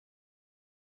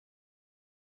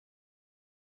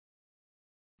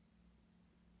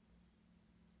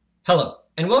Hello,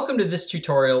 and welcome to this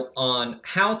tutorial on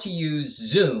how to use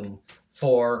Zoom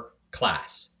for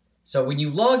class. So when you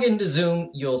log into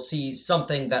Zoom, you'll see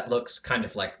something that looks kind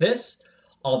of like this,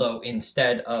 although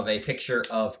instead of a picture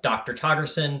of Dr.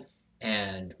 Todderson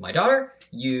and my daughter,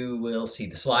 you will see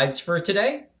the slides for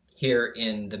today here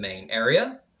in the main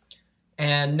area.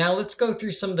 And now let's go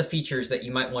through some of the features that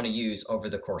you might want to use over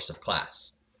the course of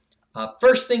class.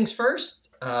 First things first,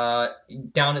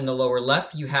 down in the lower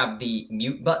left, you have the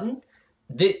mute button.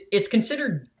 It's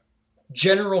considered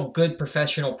general good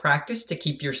professional practice to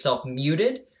keep yourself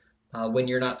muted when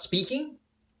you're not speaking.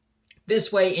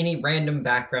 This way, any random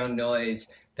background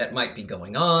noise that might be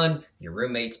going on, your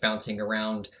roommates bouncing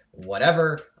around,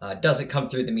 whatever, doesn't come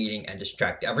through the meeting and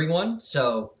distract everyone.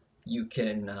 So you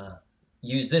can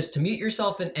use this to mute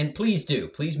yourself, and please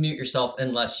mute yourself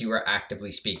unless you are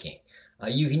actively speaking.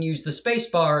 You can use the space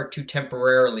bar to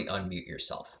temporarily unmute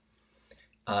yourself.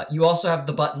 You also have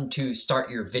the button to start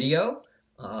your video.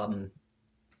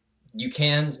 You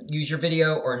can use your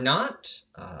video or not.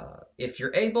 If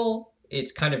you're able,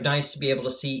 it's kind of nice to be able to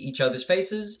see each other's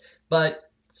faces, but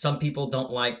some people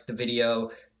don't like the video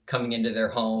coming into their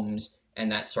homes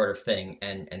and that sort of thing,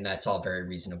 and that's all very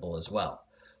reasonable as well.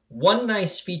 One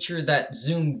nice feature that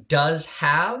Zoom does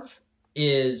have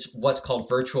is what's called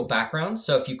virtual backgrounds.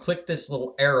 So if you click this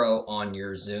little arrow on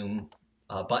your Zoom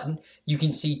button, you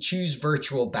can see choose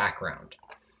virtual background.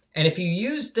 And if you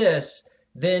use this,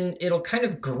 then it'll kind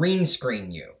of green screen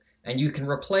you, and you can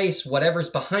replace whatever's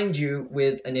behind you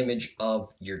with an image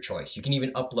of your choice. You can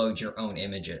even upload your own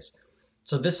images.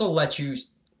 So this will let you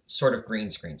sort of green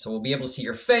screen. So we'll be able to see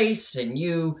your face and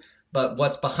you, but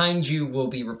what's behind you will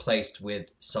be replaced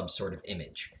with some sort of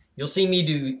image. You'll see me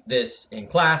do this in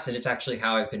class, and it's actually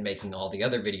how I've been making all the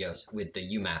other videos with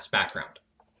the UMass background.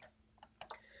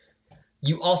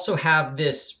 You also have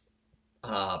this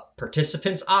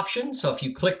participants option. So if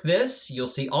you click this, you'll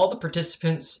see all the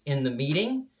participants in the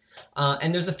meeting.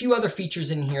 And there's a few other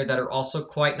features in here that are also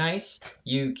quite nice.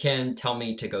 You can tell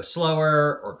me to go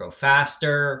slower or go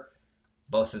faster.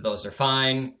 Both of those are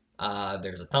fine.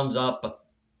 There's a thumbs up, a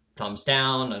thumbs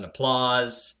down, an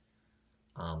applause.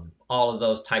 All of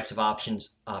those types of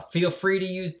options. Feel free to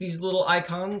use these little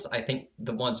icons. I think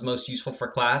the ones most useful for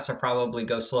class are probably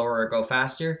go slower or go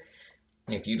faster.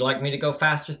 If you'd like me to go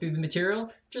faster through the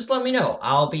material, just let me know.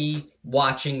 I'll be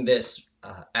watching this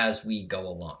as we go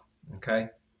along, okay?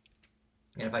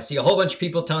 And if I see a whole bunch of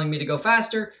people telling me to go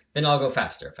faster, then I'll go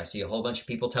faster. If I see a whole bunch of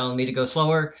people telling me to go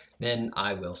slower, then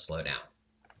I will slow down.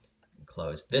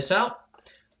 Close this out.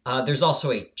 There's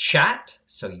also a chat,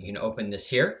 so you can open this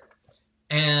here.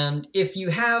 And if you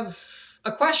have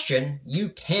a question, you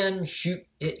can shoot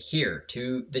it here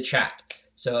to the chat.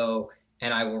 So,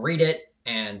 and I will read it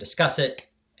and discuss it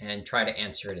and try to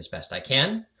answer it as best I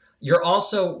can. You're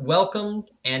also welcome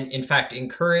and in fact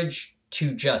encouraged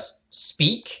to just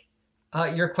speak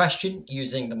your question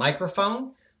using the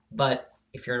microphone. But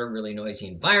if you're in a really noisy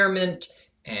environment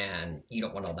and you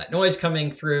don't want all that noise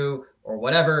coming through or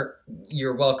whatever,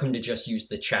 you're welcome to just use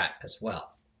the chat as well.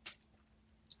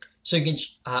 So you can,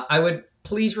 I would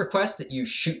please request that you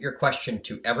shoot your question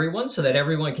to everyone so that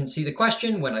everyone can see the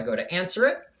question when I go to answer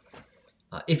it.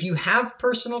 If you have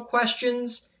personal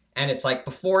questions and it's like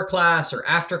before class or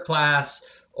after class,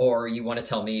 or you want to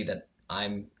tell me that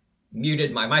I'm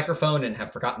muted my microphone and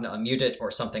have forgotten to unmute it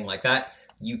or something like that,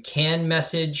 you can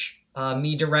message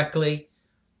me directly.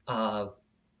 That's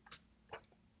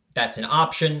an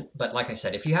option, but like I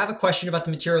said, if you have a question about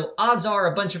the material, odds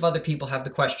are a bunch of other people have the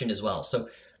question as well. So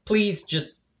please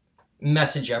just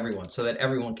message everyone so that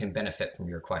everyone can benefit from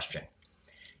your question.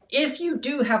 If you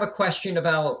do have a question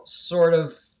about sort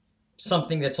of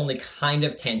something that's only kind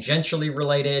of tangentially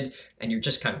related and you're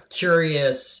just kind of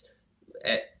curious,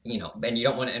 and you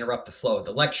don't want to interrupt the flow of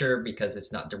the lecture because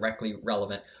it's not directly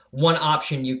relevant, one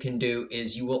option you can do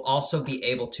is you will also be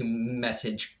able to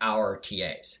message our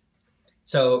TAs.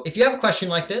 So if you have a question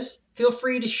like this, feel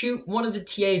free to shoot one of the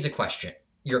TAs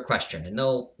your question, and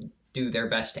they'll do their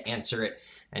best to answer it.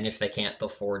 And if they can't, they'll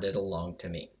forward it along to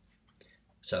me.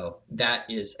 So that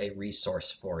is a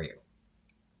resource for you.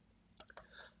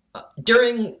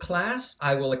 During class,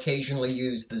 I will occasionally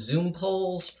use the Zoom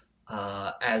polls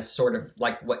as sort of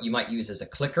like what you might use as a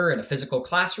clicker in a physical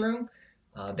classroom.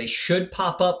 They should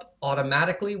pop up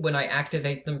automatically when I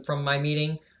activate them from my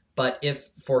meeting, but if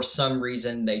for some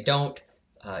reason they don't,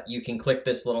 you can click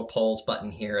this little polls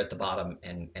button here at the bottom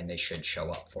and they should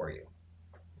show up for you.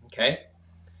 Okay?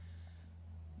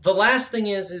 The last thing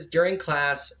is during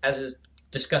class, as is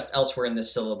discussed elsewhere in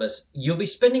this syllabus, you'll be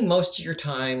spending most of your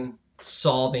time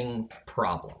solving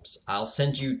problems. I'll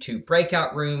send you to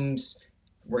breakout rooms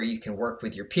where you can work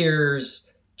with your peers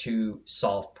to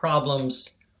solve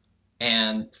problems.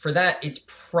 And for that, it's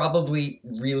probably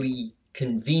really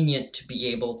convenient to be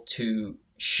able to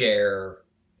share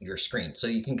your screen so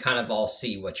you can kind of all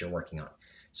see what you're working on.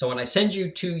 So when I send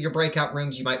you to your breakout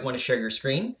rooms, you might want to share your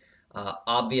screen.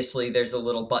 Obviously, there's a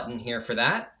little button here for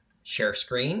that, share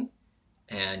screen,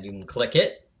 and you can click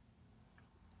it.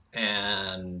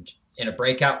 And in a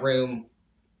breakout room,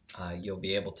 you'll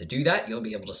be able to do that. You'll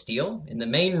be able to steal. In the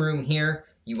main room here,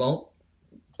 you won't,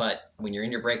 but when you're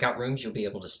in your breakout rooms, you'll be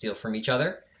able to steal from each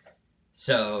other.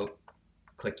 So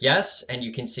click yes, and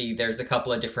you can see there's a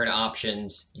couple of different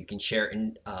options. You can share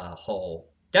in whole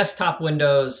desktop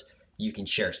windows, you can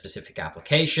share specific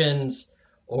applications,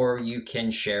 or you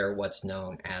can share what's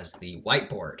known as the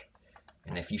whiteboard.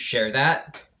 And if you share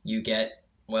that, you get,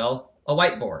 well, a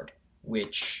whiteboard,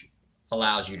 which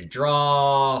allows you to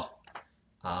draw,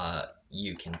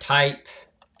 you can type,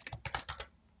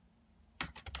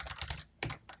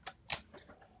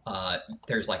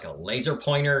 there's like a laser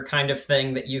pointer kind of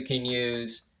thing that you can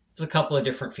use. There's a couple of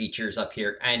different features up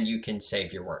here, and you can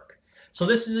save your work. So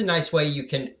this is a nice way you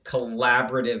can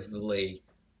collaboratively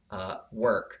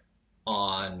work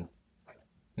on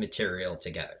material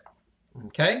together.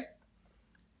 Okay?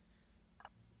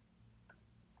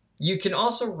 You can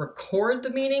also record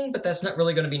the meeting, but that's not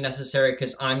really going to be necessary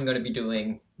because I'm going to be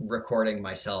doing recording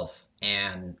myself,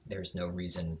 and there's no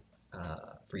reason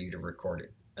for you to record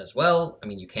it as well. I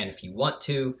mean, you can if you want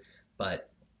to, but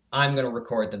I'm going to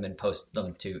record them and post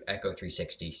them to Echo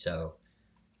 360, so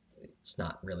it's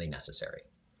not really necessary.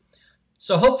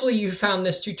 So hopefully you found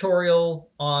this tutorial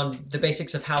on the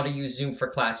basics of how to use Zoom for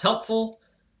Class helpful,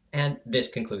 and this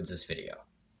concludes this video.